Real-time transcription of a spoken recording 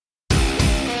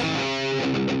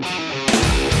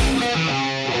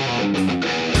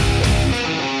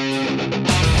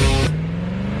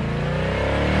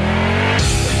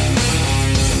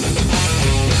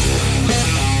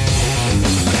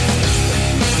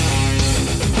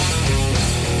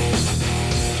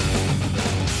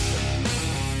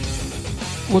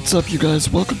What's up, you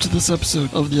guys? Welcome to this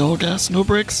episode of the All Gas, No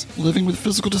Brakes, Living with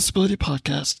Physical Disability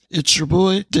podcast. It's your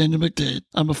boy, Daniel McDade.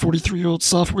 I'm a 43-year-old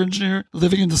software engineer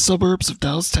living in the suburbs of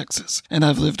Dallas, Texas, and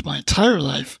I've lived my entire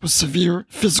life with severe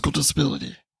physical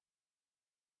disability.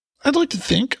 I'd like to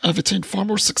think I've attained far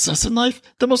more success in life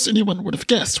than most anyone would have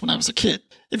guessed when I was a kid.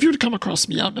 If you had come across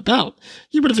me out and about,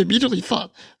 you would have immediately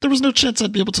thought there was no chance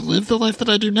I'd be able to live the life that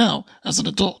I do now as an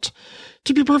adult.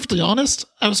 To be perfectly honest,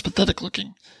 I was pathetic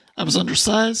looking. I was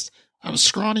undersized, I was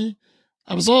scrawny,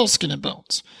 I was all skin and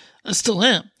bones. I still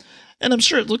am, and I'm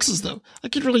sure it looks as though I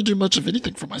can't really do much of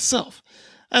anything for myself.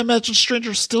 I imagine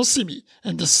strangers still see me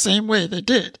in the same way they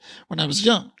did when I was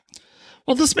young.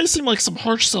 While this may seem like some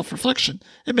harsh self-reflection,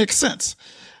 it makes sense.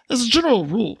 As a general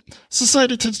rule,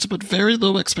 society tends to put very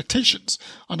low expectations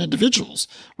on individuals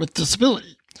with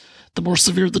disability. The more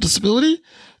severe the disability,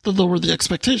 the lower the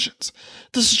expectations.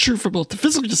 This is true for both the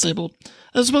physically disabled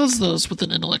as well as those with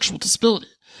an intellectual disability.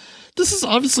 This is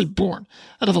obviously born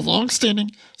out of a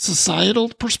long-standing societal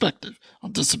perspective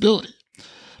on disability.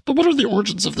 But what are the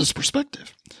origins of this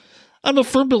perspective? I'm a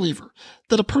firm believer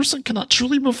that a person cannot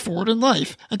truly move forward in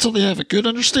life until they have a good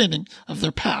understanding of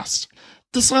their past.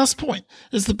 This last point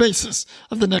is the basis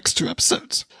of the next two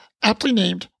episodes, aptly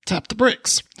named Tap the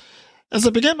Brakes. As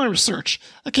I began my research,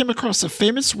 I came across a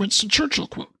famous Winston Churchill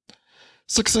quote: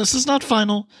 "Success is not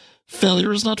final,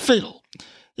 failure is not fatal.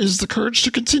 It is the courage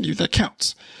to continue that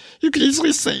counts." You could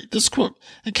easily say this quote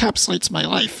encapsulates my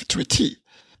life to a T.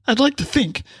 I'd like to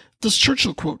think this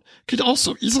Churchill quote could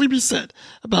also easily be said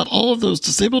about all of those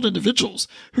disabled individuals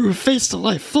who have faced a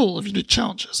life full of unique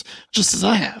challenges, just as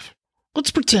I have.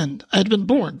 Let's pretend I had been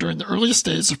born during the earliest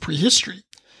days of prehistory.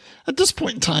 At this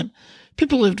point in time,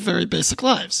 people lived very basic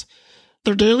lives.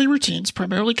 Their daily routines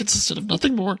primarily consisted of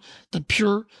nothing more than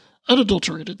pure,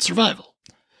 unadulterated survival.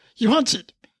 You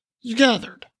hunted. You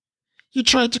gathered. You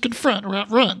tried to confront or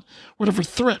outrun whatever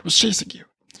threat was chasing you.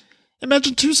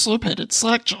 Imagine two slope-headed,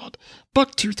 slack-jawed,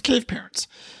 buck-toothed cave parents,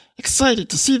 excited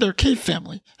to see their cave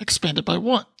family expanded by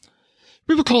one.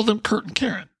 We will call them Kurt and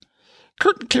Karen.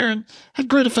 Kurt and Karen had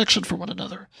great affection for one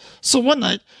another, so one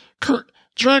night, Kurt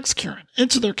drags Karen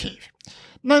into their cave.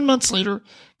 9 months later,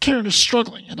 Karen is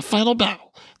struggling in a final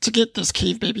battle to get this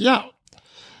cave baby out.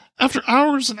 After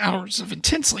hours and hours of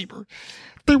intense labor,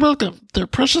 they welcome their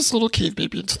precious little cave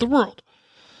baby into the world.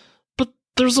 But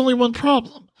there's only one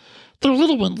problem. Their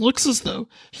little one looks as though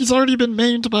he's already been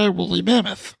maimed by a woolly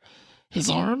mammoth. His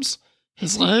arms,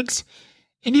 his legs,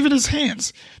 and even his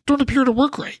hands don't appear to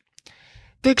work right.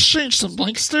 They exchange some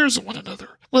blank stares at one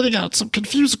another, letting out some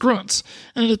confused grunts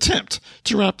in an attempt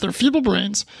to wrap their feeble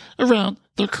brains around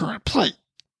their current plight.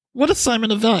 What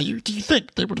assignment of value do you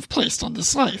think they would have placed on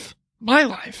this life? My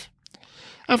life.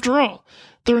 After all,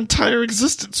 their entire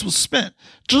existence was spent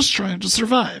just trying to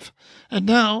survive. And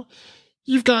now,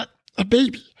 you've got a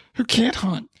baby who can't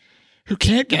hunt, who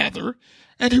can't gather,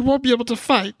 and who won't be able to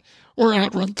fight or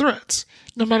outrun threats,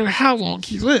 no matter how long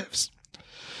he lives.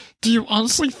 Do you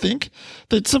honestly think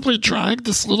they'd simply drag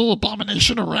this little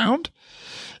abomination around?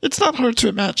 It's not hard to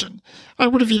imagine. I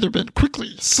would have either been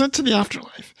quickly sent to the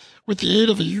afterlife with the aid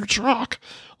of a huge rock,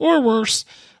 or worse,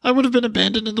 I would have been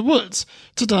abandoned in the woods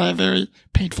to die a very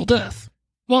painful death.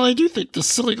 While I do think this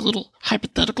silly little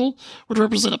hypothetical would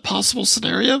represent a possible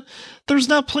scenario, there is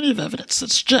now plenty of evidence that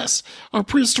suggests our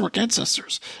prehistoric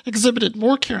ancestors exhibited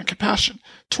more care and compassion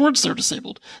towards their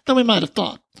disabled than we might have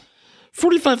thought.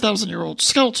 45,000-year-old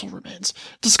skeletal remains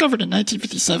discovered in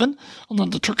 1957 along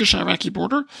the Turkish-Iraqi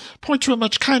border point to a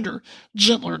much kinder,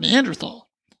 gentler Neanderthal.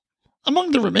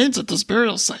 Among the remains at this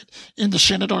burial site in the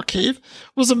Shanidar Cave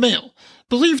was a male,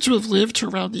 believed to have lived to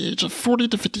around the age of 40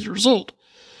 to 50 years old.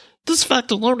 This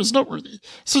fact alone is noteworthy,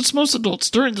 since most adults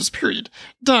during this period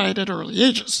died at early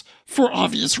ages, for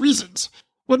obvious reasons.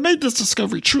 What made this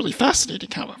discovery truly fascinating,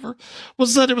 however,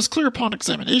 was that it was clear upon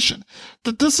examination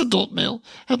that this adult male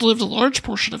had lived a large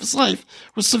portion of his life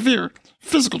with severe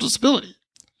physical disability.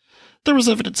 There was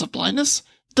evidence of blindness,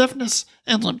 deafness,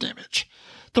 and limb damage.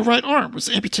 The right arm was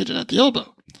amputated at the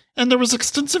elbow, and there was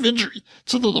extensive injury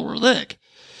to the lower leg.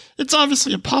 It's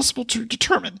obviously impossible to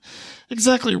determine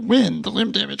exactly when the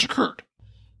limb damage occurred.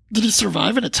 Did he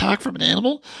survive an attack from an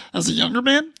animal as a younger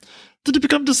man? Did he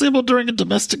become disabled during a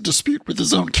domestic dispute with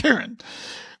his own Karen?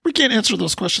 We can't answer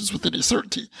those questions with any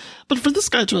certainty, but for this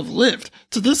guy to have lived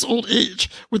to this old age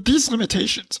with these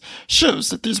limitations shows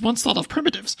that these once thought of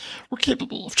primitives were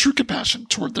capable of true compassion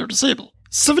toward their disabled.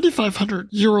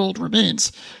 7,500-year-old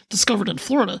remains discovered in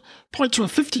Florida point to a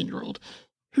 15-year-old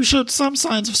who showed some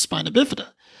signs of spina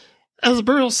bifida. As a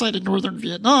burial site in northern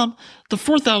Vietnam, the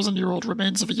 4,000-year-old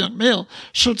remains of a young male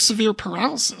showed severe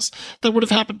paralysis that would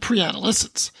have happened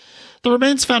pre-adolescence. The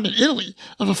remains found in Italy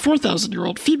of a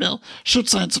 4,000-year-old female showed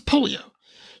signs of polio.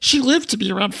 She lived to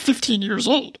be around 15 years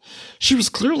old. She was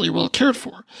clearly well cared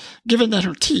for, given that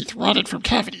her teeth rotted from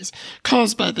cavities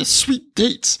caused by the sweet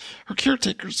dates her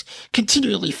caretakers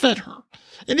continually fed her.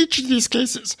 In each of these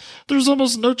cases, there is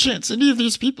almost no chance any of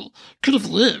these people could have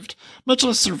lived, much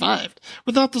less survived,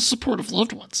 without the support of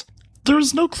loved ones. There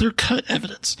is no clear-cut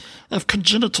evidence of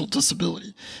congenital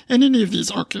disability in any of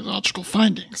these archaeological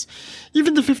findings.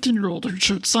 Even the 15-year-old who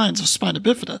showed signs of spina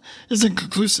bifida is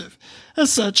inconclusive.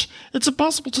 As such, it's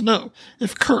impossible to know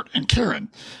if Kurt and Karen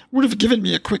would have given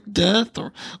me a quick death,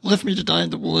 or left me to die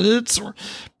in the woods, or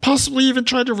possibly even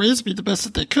tried to raise me the best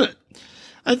that they could.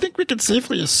 I think we can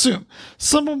safely assume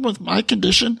someone with my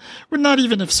condition would not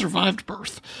even have survived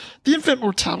birth. The infant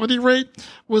mortality rate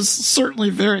was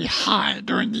certainly very high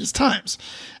during these times,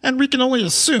 and we can only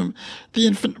assume the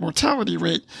infant mortality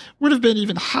rate would have been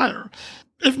even higher,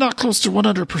 if not close to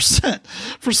 100%,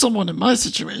 for someone in my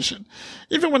situation.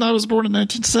 Even when I was born in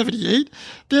 1978,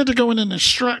 they had to go in and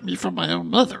extract me from my own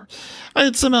mother. I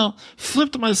had somehow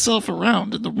flipped myself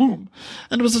around in the womb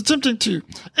and was attempting to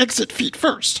exit feet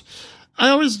first. I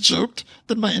always joked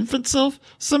that my infant self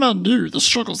somehow knew the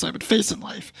struggles I would face in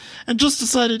life, and just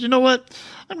decided, you know what,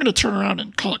 I'm going to turn around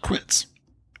and call it quits.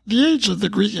 The age of the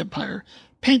Greek Empire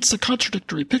paints a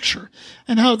contradictory picture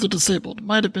in how the disabled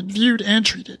might have been viewed and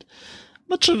treated.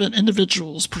 Much of an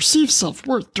individual's perceived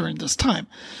self-worth during this time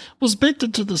was baked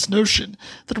into this notion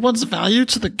that one's value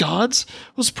to the gods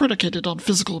was predicated on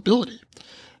physical ability.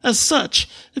 As such,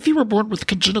 if you were born with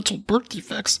congenital birth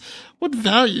defects, what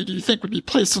value do you think would be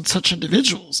placed on such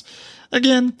individuals?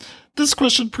 Again, this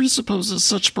question presupposes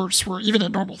such births were even a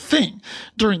normal thing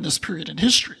during this period in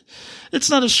history. It's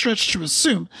not a stretch to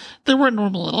assume they weren't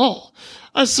normal at all.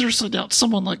 I seriously doubt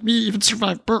someone like me even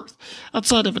survived birth,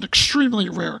 outside of an extremely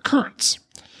rare occurrence.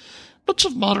 Much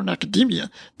of modern academia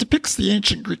depicts the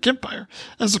ancient Greek Empire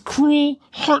as a cruel,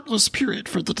 heartless period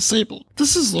for the disabled.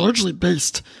 This is largely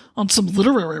based on some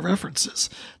literary references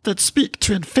that speak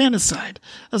to infanticide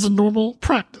as a normal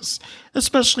practice,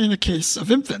 especially in the case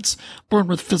of infants born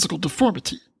with physical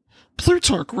deformity.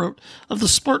 Plutarch wrote of the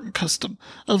Spartan custom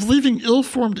of leaving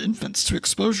ill-formed infants to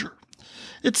exposure.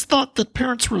 It's thought that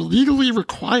parents were legally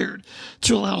required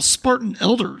to allow Spartan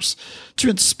elders to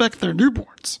inspect their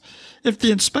newborns. If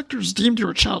the inspectors deemed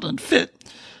your child unfit,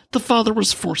 the father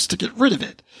was forced to get rid of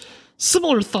it.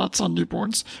 Similar thoughts on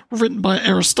newborns were written by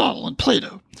Aristotle and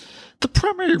Plato. The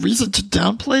primary reason to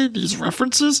downplay these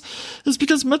references is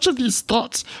because much of these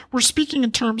thoughts were speaking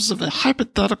in terms of a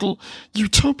hypothetical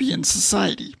utopian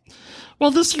society. While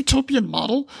this utopian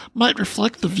model might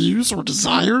reflect the views or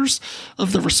desires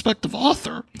of the respective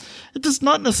author, it does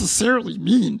not necessarily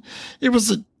mean it was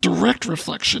a direct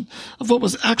reflection of what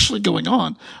was actually going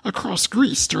on across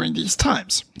Greece during these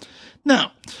times.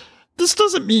 Now, this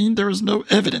doesn't mean there is no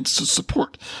evidence to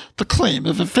support the claim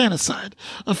of infanticide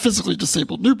of physically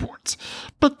disabled newborns,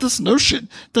 but this notion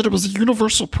that it was a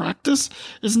universal practice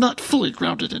is not fully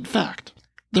grounded in fact.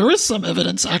 There is some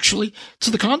evidence, actually, to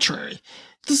the contrary.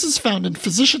 This is found in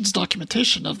physicians'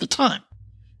 documentation of the time.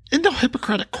 In the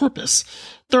Hippocratic Corpus,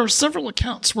 there are several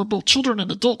accounts where both children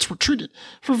and adults were treated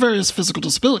for various physical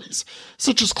disabilities,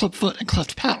 such as clubfoot and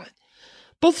cleft palate.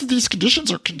 Both of these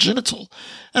conditions are congenital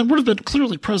and would have been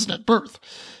clearly present at birth.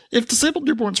 If disabled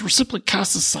newborns were simply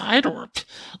cast aside or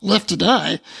left to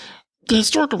die, the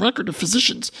historical record of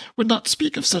physicians would not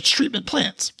speak of such treatment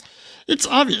plans. It's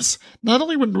obvious not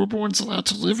only were newborns allowed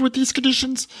to live with these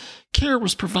conditions, care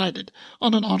was provided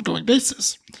on an ongoing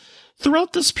basis.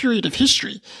 Throughout this period of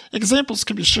history, examples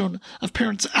can be shown of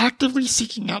parents actively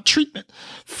seeking out treatment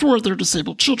for their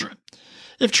disabled children.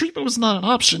 If treatment was not an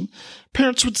option,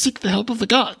 parents would seek the help of the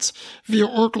gods via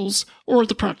oracles or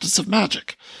the practice of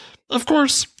magic. Of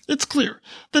course, it's clear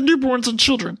that newborns and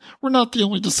children were not the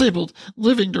only disabled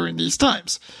living during these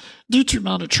times. Due to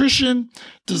malnutrition,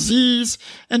 disease,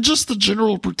 and just the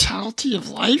general brutality of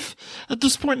life at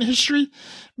this point in history,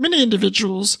 many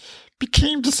individuals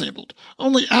became disabled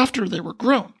only after they were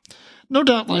grown. No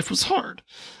doubt life was hard.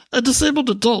 A disabled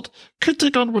adult could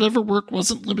take on whatever work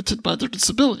wasn't limited by their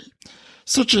disability,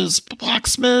 such as a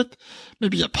blacksmith,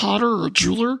 maybe a potter or a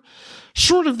jeweler.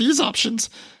 Short of these options,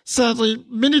 sadly,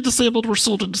 many disabled were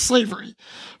sold into slavery.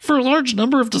 For a large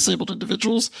number of disabled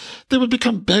individuals, they would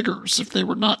become beggars if they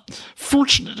were not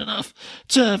fortunate enough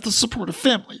to have the support of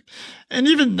family, and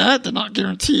even that did not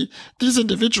guarantee these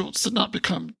individuals did not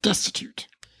become destitute.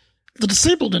 The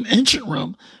disabled in ancient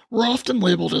Rome were often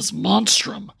labeled as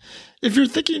monstrum. If you're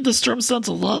thinking this term sounds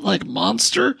a lot like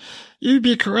monster, you'd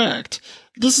be correct.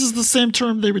 This is the same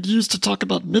term they would use to talk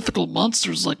about mythical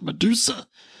monsters like Medusa.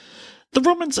 The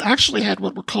Romans actually had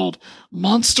what were called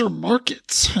monster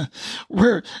markets,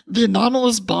 where the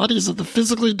anomalous bodies of the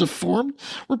physically deformed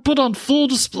were put on full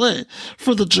display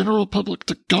for the general public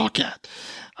to gawk at.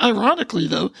 Ironically,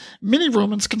 though, many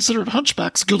Romans considered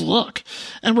hunchbacks good luck,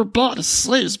 and were bought as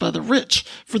slaves by the rich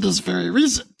for this very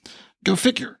reason. Go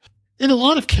figure. In a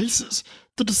lot of cases,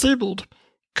 the disabled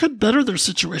could better their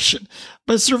situation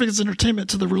by serving as entertainment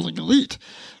to the ruling elite.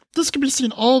 This can be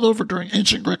seen all over during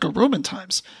ancient Greco-Roman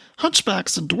times.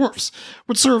 Hunchbacks and dwarfs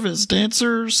would serve as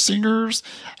dancers, singers,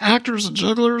 actors, and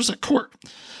jugglers at court.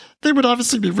 They would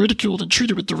obviously be ridiculed and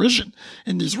treated with derision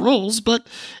in these roles, but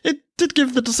it did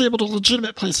give the disabled a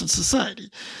legitimate place in society,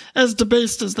 as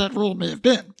debased as that role may have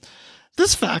been.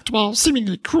 This fact, while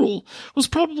seemingly cruel, was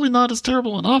probably not as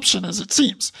terrible an option as it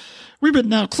seems. We would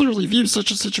now clearly view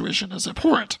such a situation as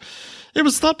abhorrent. It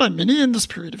was thought by many in this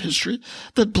period of history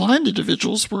that blind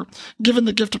individuals were given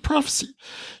the gift of prophecy.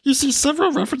 You see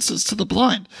several references to the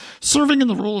blind serving in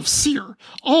the role of seer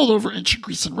all over ancient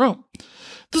Greece and Rome.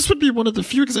 This would be one of the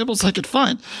few examples I could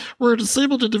find where a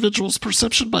disabled individual's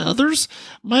perception by others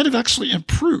might have actually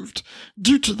improved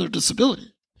due to their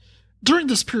disability. During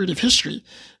this period of history,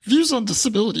 views on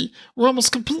disability were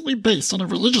almost completely based on a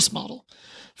religious model.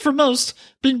 For most,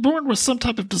 being born with some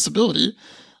type of disability,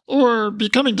 or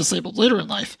becoming disabled later in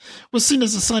life, was seen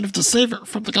as a sign of disfavor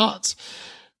from the gods.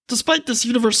 Despite this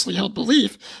universally held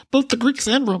belief, both the Greeks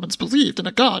and Romans believed in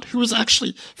a god who was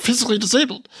actually physically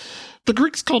disabled. The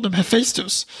Greeks called him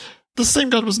Hephaestus. The same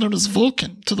god was known as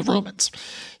Vulcan to the Romans.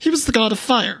 He was the god of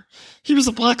fire. He was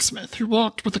a blacksmith who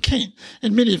walked with a cane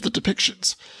in many of the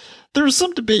depictions. There is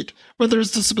some debate whether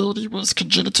his disability was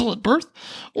congenital at birth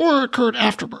or occurred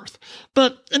after birth,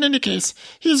 but in any case,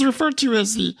 he is referred to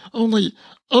as the only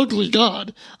ugly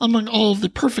god among all of the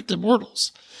perfect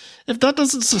immortals. If that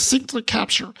doesn't succinctly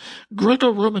capture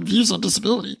Greco-Roman views on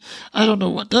disability, I don't know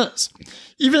what does.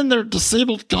 Even their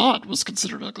disabled god was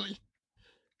considered ugly.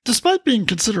 Despite being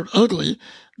considered ugly,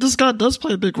 this god does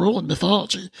play a big role in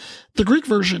mythology. The Greek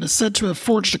version is said to have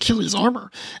forged Achilles' armor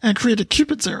and created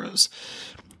Cupid's arrows.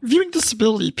 Viewing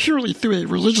disability purely through a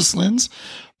religious lens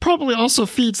probably also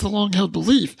feeds the long-held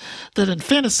belief that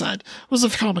infanticide was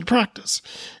a common practice.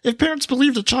 If parents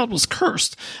believed a child was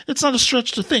cursed, it's not a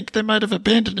stretch to think they might have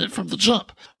abandoned it from the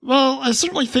jump. While I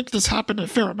certainly think this happened a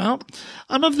fair amount,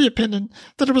 I'm of the opinion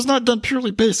that it was not done purely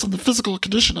based on the physical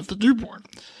condition of the newborn.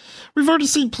 We've already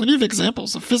seen plenty of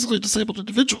examples of physically disabled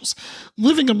individuals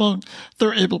living among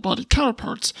their able-bodied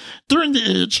counterparts during the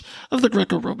age of the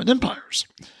Greco-Roman empires.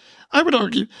 I would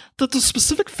argue that the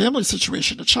specific family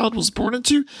situation a child was born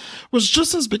into was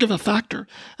just as big of a factor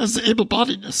as the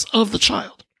able-bodiedness of the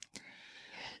child.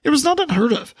 It was not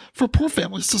unheard of for poor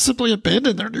families to simply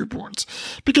abandon their newborns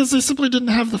because they simply didn't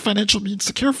have the financial means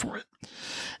to care for it.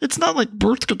 It's not like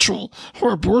birth control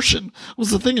or abortion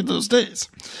was a thing in those days.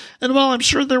 And while I'm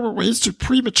sure there were ways to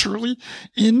prematurely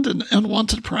end an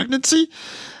unwanted pregnancy,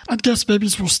 I'd guess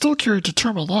babies were still carried to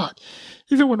term a lot,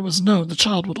 even when it was known the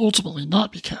child would ultimately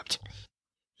not be kept.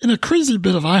 In a crazy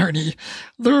bit of irony,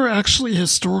 there are actually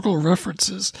historical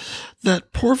references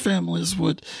that poor families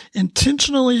would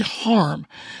intentionally harm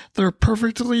their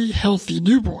perfectly healthy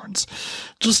newborns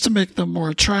just to make them more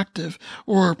attractive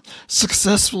or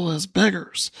successful as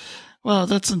beggars. Wow,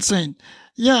 that's insane.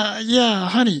 Yeah,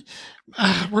 honey,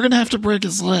 we're gonna have to break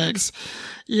his legs.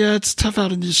 Yeah, it's tough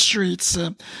out in these streets.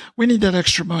 We need that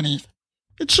extra money.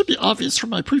 It should be obvious from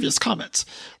my previous comments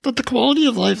that the quality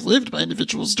of life lived by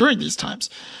individuals during these times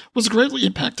was greatly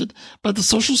impacted by the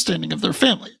social standing of their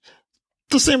family.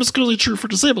 The same is clearly true for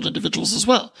disabled individuals as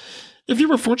well. If you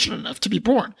were fortunate enough to be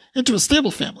born into a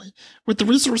stable family with the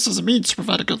resources and means to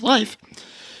provide a good life,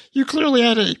 you clearly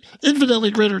had an infinitely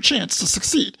greater chance to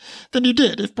succeed than you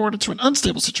did if born into an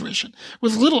unstable situation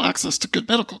with little access to good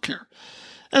medical care.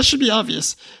 As should be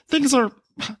obvious,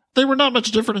 they were not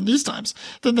much different in these times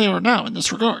than they are now in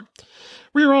this regard.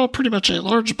 We are all pretty much a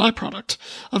large byproduct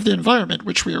of the environment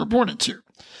which we are born into.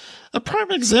 A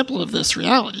prime example of this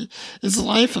reality is the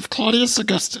life of Claudius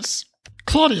Augustus.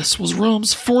 Claudius was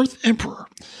Rome's fourth emperor,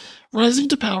 rising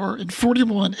to power in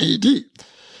 41 AD.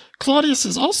 Claudius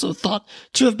is also thought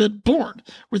to have been born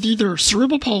with either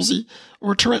cerebral palsy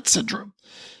or Tourette syndrome.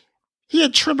 He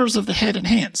had tremors of the head and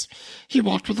hands. He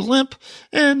walked with a limp,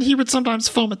 and he would sometimes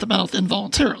foam at the mouth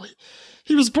involuntarily.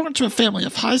 He was born to a family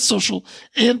of high social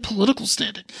and political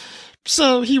standing,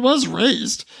 so he was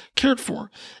raised, cared for,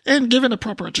 and given a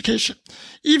proper education,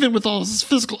 even with all his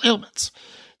physical ailments.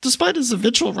 Despite his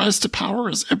eventual rise to power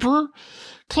as emperor,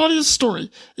 Claudius' story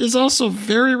is also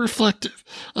very reflective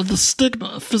of the stigma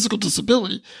of physical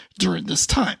disability during this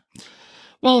time.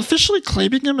 While officially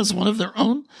claiming him as one of their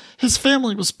own, his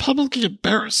family was publicly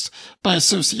embarrassed by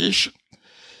association.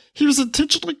 He was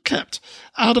intentionally kept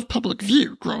out of public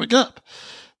view growing up.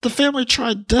 The family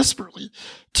tried desperately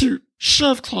to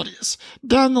shove Claudius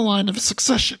down the line of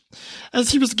succession,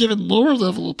 as he was given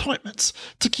lower-level appointments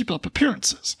to keep up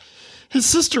appearances. His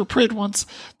sister prayed once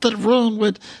that Rome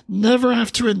would never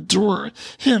have to endure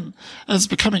him as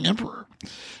becoming emperor.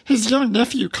 His young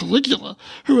nephew Caligula,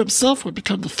 who himself would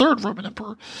become the third Roman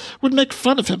emperor, would make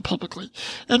fun of him publicly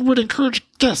and would encourage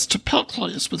guests to pelt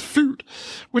Claudius with food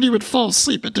when he would fall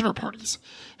asleep at dinner parties.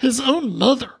 His own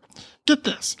mother, get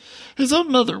this, his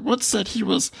own mother once said he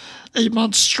was a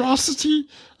monstrosity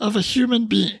of a human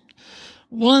being,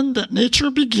 one that nature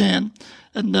began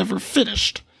and never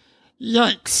finished.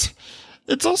 Yikes.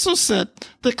 It's also said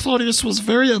that Claudius was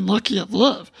very unlucky at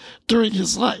love during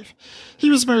his life. He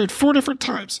was married 4 different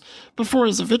times before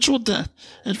his eventual death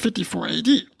in 54 AD.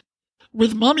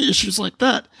 With mommy issues like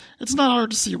that, it's not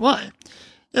hard to see why.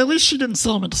 At least she didn't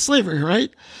sell him into slavery,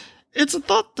 right? It's a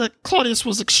thought that Claudius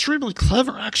was extremely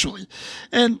clever, actually,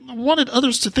 and wanted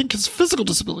others to think his physical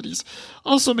disabilities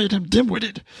also made him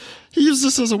dim-witted. He used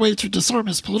this as a way to disarm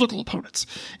his political opponents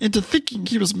into thinking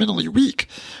he was mentally weak,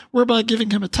 whereby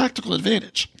giving him a tactical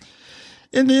advantage.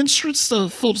 In the interest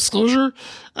of full disclosure,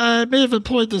 I may have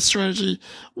employed this strategy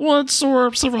once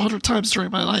or several hundred times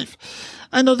during my life.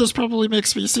 I know this probably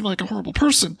makes me seem like a horrible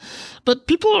person, but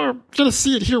people are going to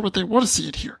see it here what they want to see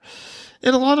it here.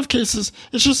 In a lot of cases,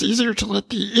 it's just easier to let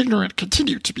the ignorant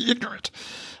continue to be ignorant.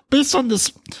 Based on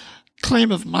this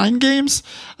claim of mind games,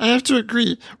 I have to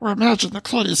agree or imagine that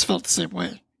Claudius felt the same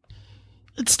way.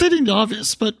 It's stating the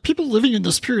obvious, but people living in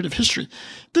this period of history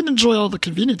didn't enjoy all the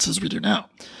conveniences we do now.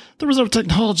 There was no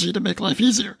technology to make life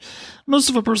easier. Most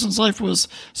of a person's life was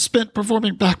spent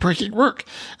performing backbreaking work,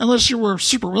 unless you were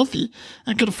super wealthy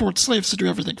and could afford slaves to do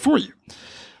everything for you.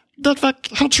 That fact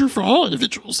held true for all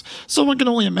individuals, so one can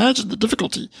only imagine the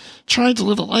difficulty trying to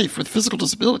live a life with physical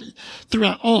disability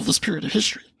throughout all of this period of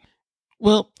history.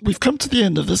 Well, we've come to the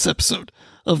end of this episode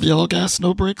of the All Gas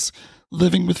No Breaks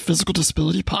Living with Physical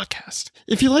Disability podcast.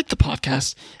 If you like the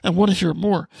podcast and want to hear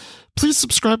more, please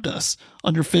subscribe to us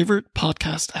on your favorite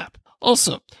podcast app.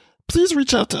 Also, please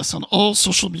reach out to us on all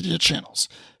social media channels,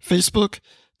 Facebook,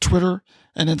 Twitter,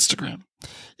 and Instagram.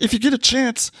 If you get a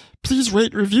chance, please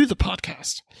rate and review the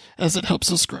podcast, as it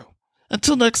helps us grow.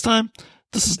 Until next time,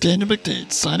 this is Daniel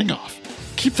McDade signing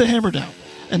off. Keep the hammer down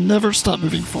and never stop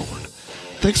moving forward.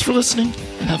 Thanks for listening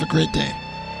and have a great day.